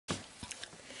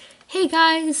Hey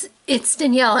guys, it's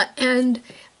Daniela, and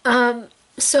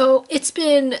so it's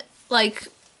been like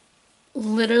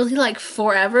literally like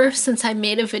forever since I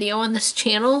made a video on this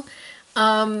channel.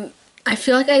 I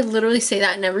feel like I literally say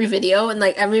that in every video, and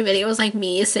like every video is like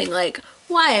me saying like,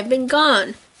 why I've been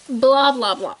gone, blah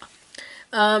blah blah.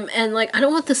 And like I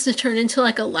don't want this to turn into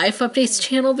like a life updates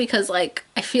channel, because like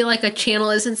I feel like a channel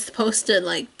isn't supposed to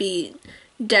like be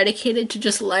dedicated to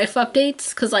just life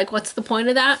updates, because like what's the point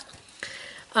of that?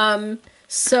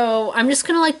 So I'm just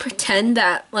gonna like pretend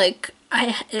that like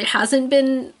it hasn't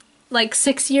been like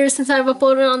 6 years since I've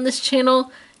uploaded on this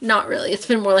channel. Not really, it's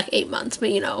been more like 8 months, but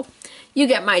you know, you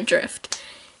get my drift.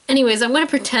 Anyways, I'm gonna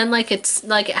pretend like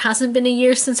it hasn't been a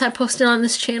year since I posted on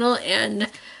this channel, and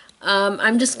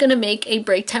I'm just gonna make a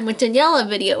break time with Daniela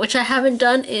video, which I haven't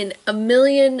done in a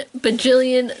million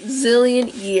bajillion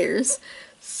zillion years.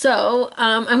 So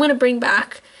I'm gonna bring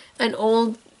back an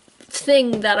old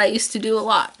thing that I used to do a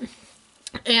lot,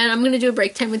 and I'm going to do a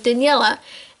break time with Daniela.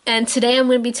 And today I'm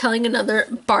going to be telling another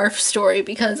BARF story,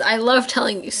 because I love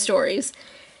telling these stories,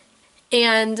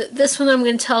 and this one I'm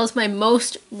going to tell is my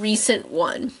most recent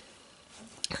one.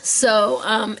 So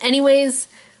anyways,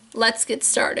 let's get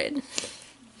started.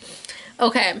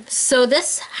 Okay, so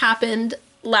this happened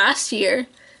last year,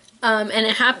 and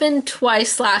it happened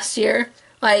twice last year.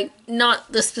 Like,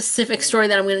 not the specific story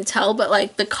that I'm going to tell, but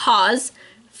like the cause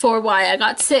for why I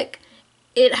got sick.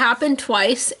 It happened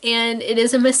twice, and it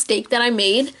is a mistake that I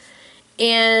made,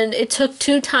 and it took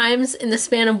 2 times in the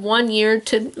span of 1 year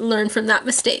to learn from that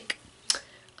mistake.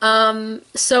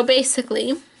 So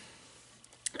basically,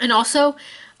 and also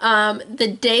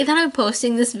the day that I'm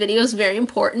posting this video is very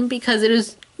important, because it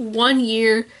is 1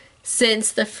 year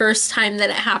since the first time that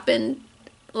it happened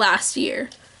last year.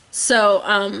 So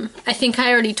I think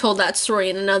I already told that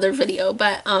story in another video,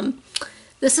 but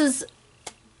this is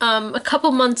a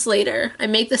couple months later. I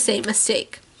make the same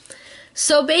mistake.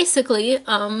 So basically,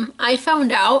 I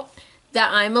found out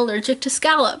that I'm allergic to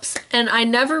scallops, and I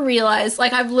never realized,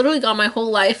 like, I've literally gone my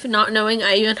whole life not knowing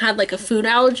I even had like a food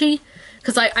allergy,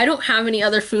 because I don't have any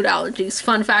other food allergies,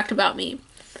 fun fact about me.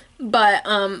 But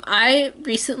I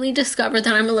recently discovered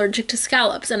that I'm allergic to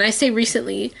scallops, and I say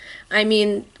recently, I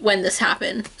mean when this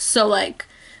happened. So like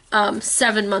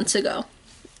 7 months ago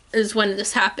is when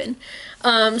this happened.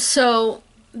 So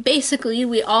basically,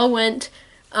 we all went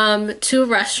to a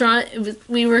restaurant.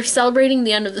 We were celebrating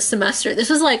the end of the semester. This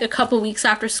was like a couple weeks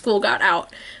after school got out,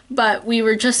 but we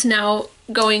were just now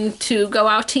going to go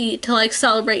out to eat to like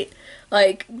celebrate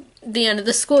like the end of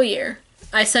the school year.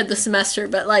 I said the semester,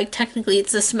 but like technically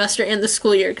it's the semester and the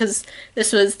school year, because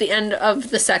this was the end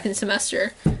of the second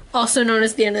semester, also known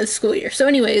as the end of the school year. So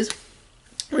anyways,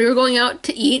 we were going out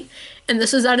to eat, and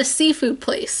this was at a seafood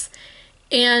place.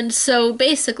 And so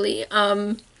basically,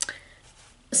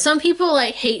 some people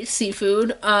like hate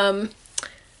seafood.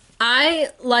 I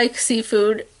like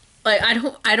seafood. Like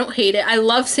I don't hate it. I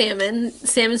love salmon.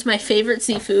 Salmon's my favorite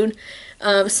seafood.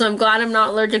 So I'm glad I'm not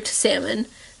allergic to salmon.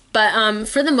 But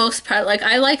for the most part, like,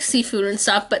 I like seafood and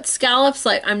stuff, but scallops,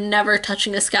 like, I'm never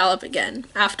touching a scallop again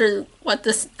after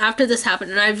this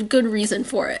happened, and I have good reason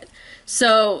for it.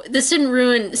 So this didn't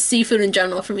ruin seafood in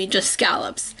general for me, just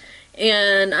scallops.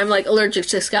 And I'm like allergic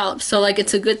to scallops, so like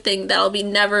it's a good thing that I'll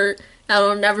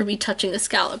never be touching a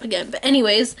scallop again. But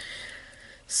anyways,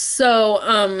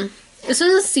 so this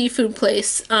was a seafood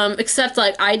place, except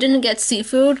like I didn't get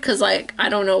seafood, because like I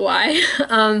don't know why.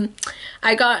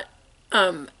 I got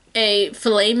a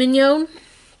filet mignon,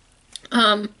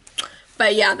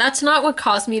 but yeah, that's not what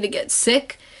caused me to get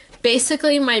sick.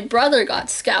 Basically, my brother got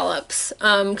scallops,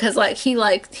 because like he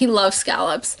loves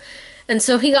scallops. And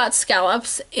so he got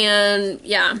scallops, and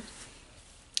yeah.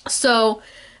 So,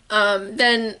 so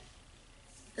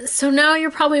now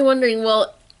you're probably wondering,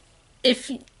 well,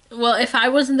 if I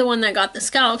wasn't the one that got the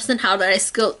scallops, then how did I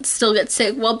still get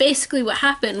sick? Well, basically what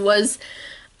happened was,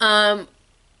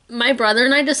 my brother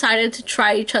and I decided to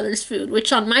try each other's food,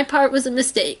 which on my part was a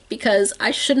mistake, because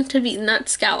I shouldn't have eaten that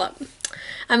scallop.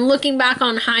 I'm looking back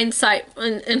on hindsight,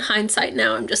 in hindsight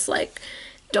now, I'm just like,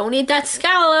 don't eat that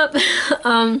scallop.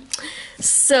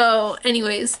 So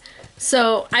anyways,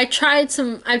 so I tried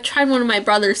one of my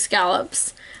brother's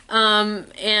scallops,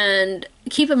 and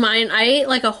keep in mind, I ate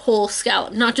like a whole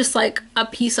scallop, not just like a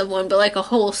piece of one, but like a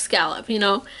whole scallop, you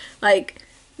know, like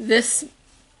this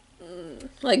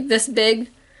big,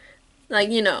 like,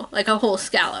 you know, like a whole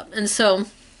scallop. And so,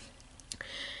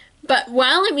 but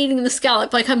while I'm eating the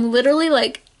scallop, like, I'm literally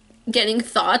like getting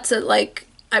thoughts that like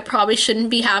I probably shouldn't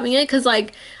be having it, because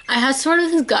like I had sort of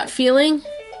this gut feeling.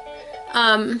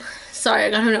 Sorry,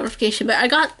 I got a notification, but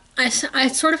I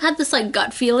sort of had this like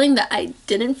gut feeling that I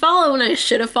didn't follow, and I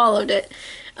should have followed it.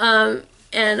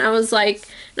 And I was like,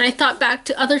 and I thought back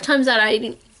to other times that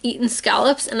I'd eaten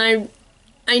scallops, and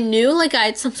I knew like I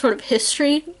had some sort of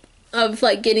history of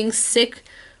like getting sick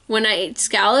when I ate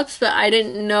scallops, but I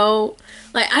didn't know,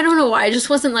 like, I don't know why, I just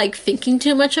wasn't like thinking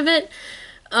too much of it.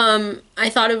 I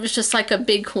thought it was just like a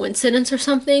big coincidence or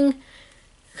something,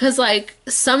 because like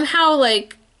somehow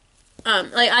like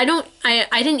I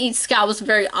didn't eat scallops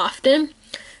very often.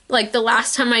 Like the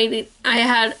last time I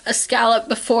had a scallop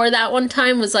before that one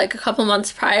time was like a couple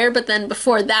months prior, but then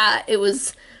before that it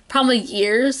was probably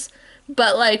years.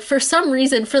 But like for some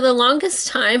reason, for the longest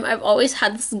time, I've always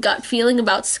had this gut feeling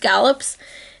about scallops,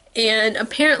 and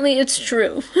apparently it's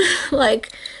true.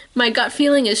 Like my gut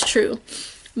feeling is true.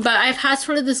 But I've had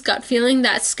sort of this gut feeling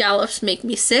that scallops make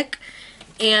me sick,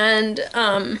 and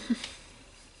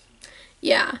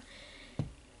yeah.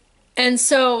 And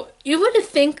so you would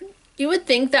think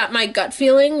that my gut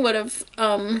feeling would have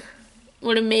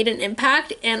made an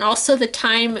impact, and also the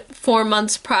time 4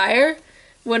 months prior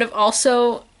would have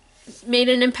also made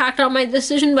an impact on my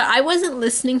decision, but I wasn't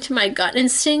listening to my gut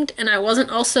instinct, and I wasn't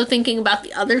also thinking about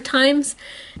the other times.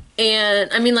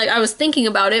 And I mean, like, I was thinking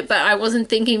about it, but I wasn't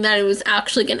thinking that it was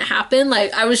actually gonna happen.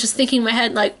 Like, I was just thinking in my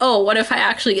head, like, oh, what if I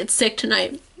actually get sick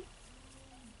tonight?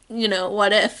 You know,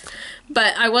 what if?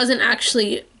 But I wasn't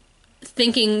actually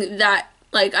thinking that,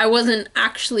 like, I wasn't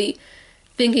actually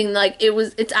thinking, like,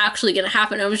 it's actually gonna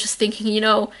happen. I was just thinking, you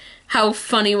know, how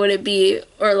funny would it be,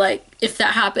 or, like, if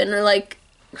that happened, or, like,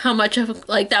 how much of,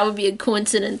 like, that would be a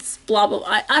coincidence, blah, blah,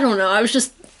 blah. I don't know. I was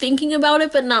just thinking about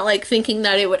it, but not, like, thinking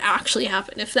that it would actually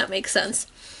happen, if that makes sense.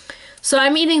 So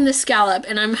I'm eating this scallop,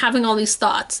 and I'm having all these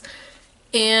thoughts.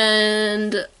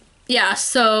 And, yeah,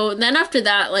 so then after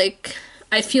that, like,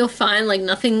 I feel fine. Like,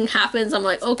 nothing happens. I'm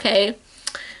like, okay,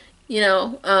 you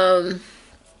know,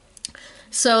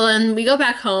 so then we go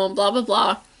back home, blah, blah,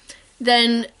 blah.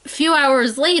 Then a few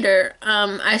hours later,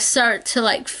 I start to,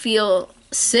 like, feel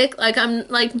sick. Like, I'm,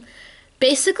 like,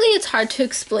 basically it's hard to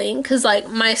explain, because, like,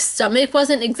 my stomach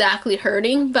wasn't exactly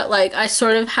hurting, but, like, I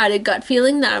sort of had a gut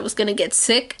feeling that I was gonna get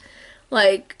sick.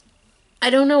 Like, I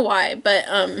don't know why, but,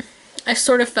 I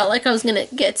sort of felt like I was gonna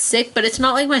get sick, but it's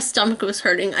not like my stomach was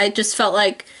hurting. I just felt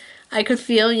like I could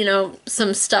feel, you know,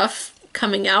 some stuff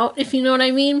coming out, if you know what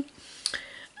I mean.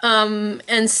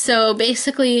 And so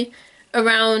basically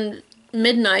around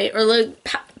midnight, or like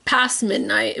past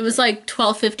midnight, it was like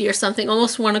 12:50 or something,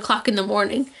 almost 1 o'clock in the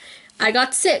morning, I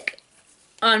got sick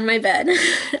on my bed.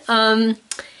 And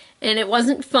it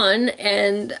wasn't fun,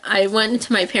 and I went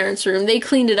into my parents' room. They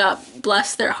cleaned it up,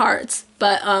 bless their hearts,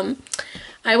 but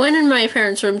I went in my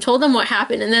parents' room, told them what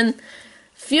happened, and then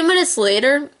a few minutes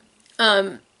later,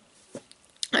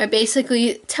 I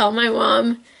basically tell my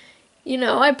mom, you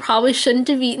know, I probably shouldn't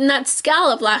have eaten that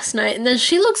scallop last night. And then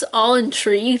she looks all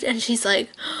intrigued, and she's like,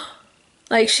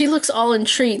 she looks all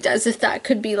intrigued, as if that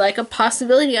could be, like, a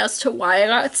possibility as to why I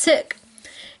got sick.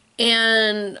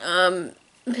 And,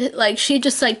 like, she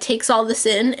just, like, takes all this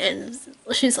in, and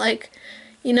she's like,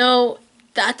 you know,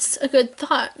 that's a good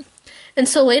thought. And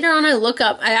so later on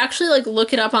I actually, like,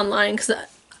 look it up online, because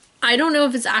I don't know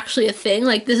if it's actually a thing.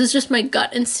 Like, this is just my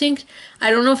gut instinct.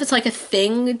 I don't know if it's, like, a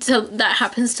thing that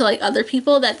happens to, like, other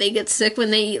people, that they get sick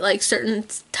when they eat, like, certain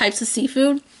types of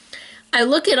seafood. I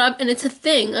look it up, and it's a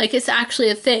thing. Like, it's actually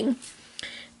a thing.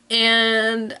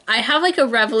 And I have, like, a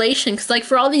revelation, because, like,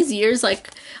 for all these years,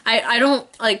 like, I don't,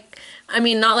 like, I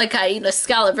mean, not like I eat a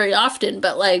scallop very often,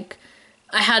 but, like,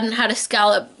 I hadn't had a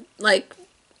scallop, like,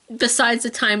 besides the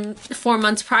time 4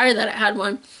 months prior that I had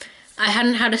one. I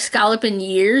hadn't had a scallop in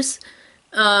years,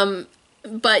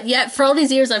 but yet for all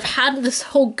these years I've had this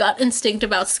whole gut instinct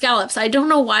about scallops. I don't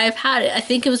know why I've had it. I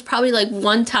think it was probably like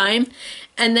one time,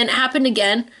 and then it happened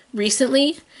again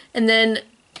recently, and then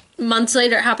months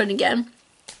later it happened again.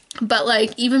 But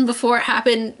like even before it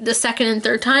happened the second and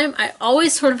third time, I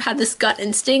always sort of had this gut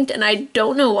instinct, and I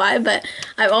don't know why, but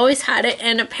I've always had it,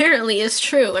 and apparently it's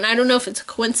true. And I don't know if it's a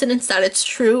coincidence that it's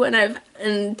true,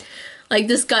 and like,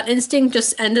 this gut instinct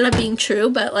just ended up being true,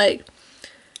 but, like,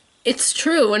 it's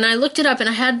true. And I looked it up, and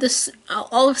I had this,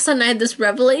 all of a sudden, I had this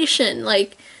revelation.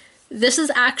 Like, this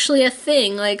is actually a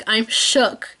thing. Like, I'm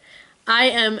shook. I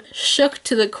am shook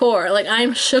to the core. Like,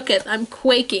 I'm shooketh. I'm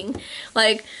quaking.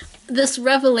 Like, this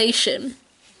revelation.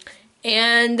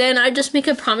 And then I just make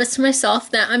a promise to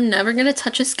myself that I'm never going to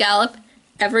touch a scallop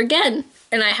ever again.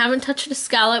 And I haven't touched a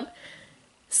scallop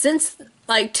since,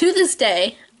 like, to this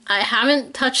day. I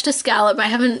haven't touched a scallop. I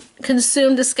haven't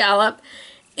consumed a scallop.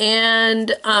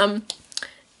 And,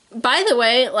 by the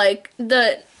way, like,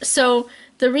 the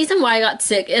reason why I got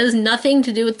sick is nothing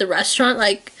to do with the restaurant.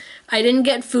 Like, I didn't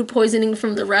get food poisoning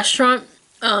from the restaurant.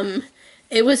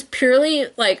 it was purely,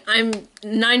 like, I'm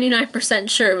 99%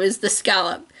 sure it was the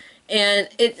scallop. And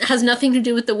it has nothing to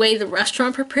do with the way the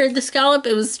restaurant prepared the scallop.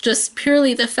 It was just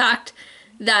purely the fact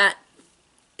that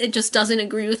it just doesn't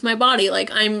agree with my body. Like,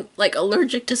 I'm, like,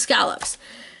 allergic to scallops.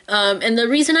 And the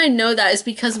reason I know that is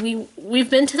because we've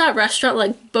been to that restaurant,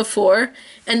 like, before,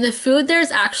 and the food there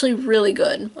is actually really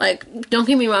good. Like, don't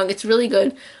get me wrong, it's really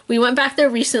good. We went back there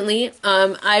recently.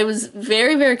 I was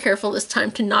very, very careful this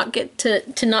time to not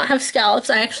have scallops.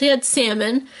 I actually had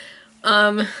salmon.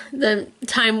 The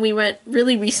time we went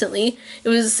really recently, it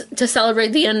was to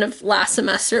celebrate the end of last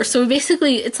semester. So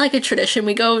basically, it's like a tradition.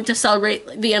 We go to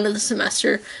celebrate the end of the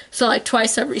semester, so like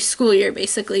twice every school year,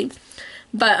 basically.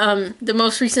 But the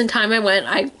most recent time I went,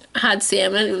 I had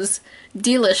salmon. It was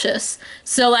delicious.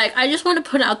 So like, I just want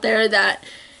to put out there that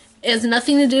it has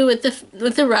nothing to do with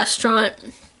the restaurant.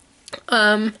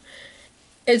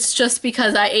 It's just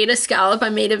because I ate a scallop. I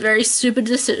made a very stupid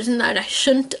decision that I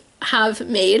shouldn't have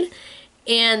made,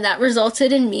 and that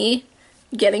resulted in me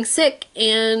getting sick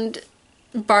and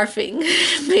barfing,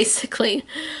 basically.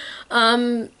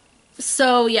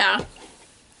 So yeah.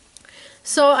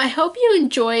 So I hope you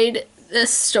enjoyed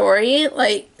this story,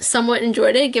 like, somewhat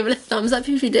enjoyed it. Give it a thumbs up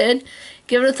if you did.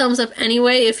 Give it a thumbs up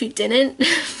anyway if you didn't.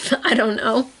 I don't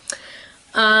know.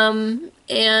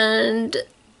 And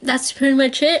that's pretty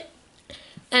much it.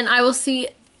 And I will see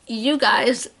you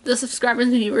guys, the subscribers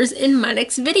and viewers, in my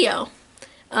next video.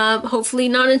 Hopefully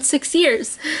not in 6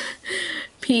 years.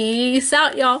 Peace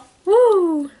out, y'all.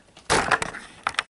 Woo!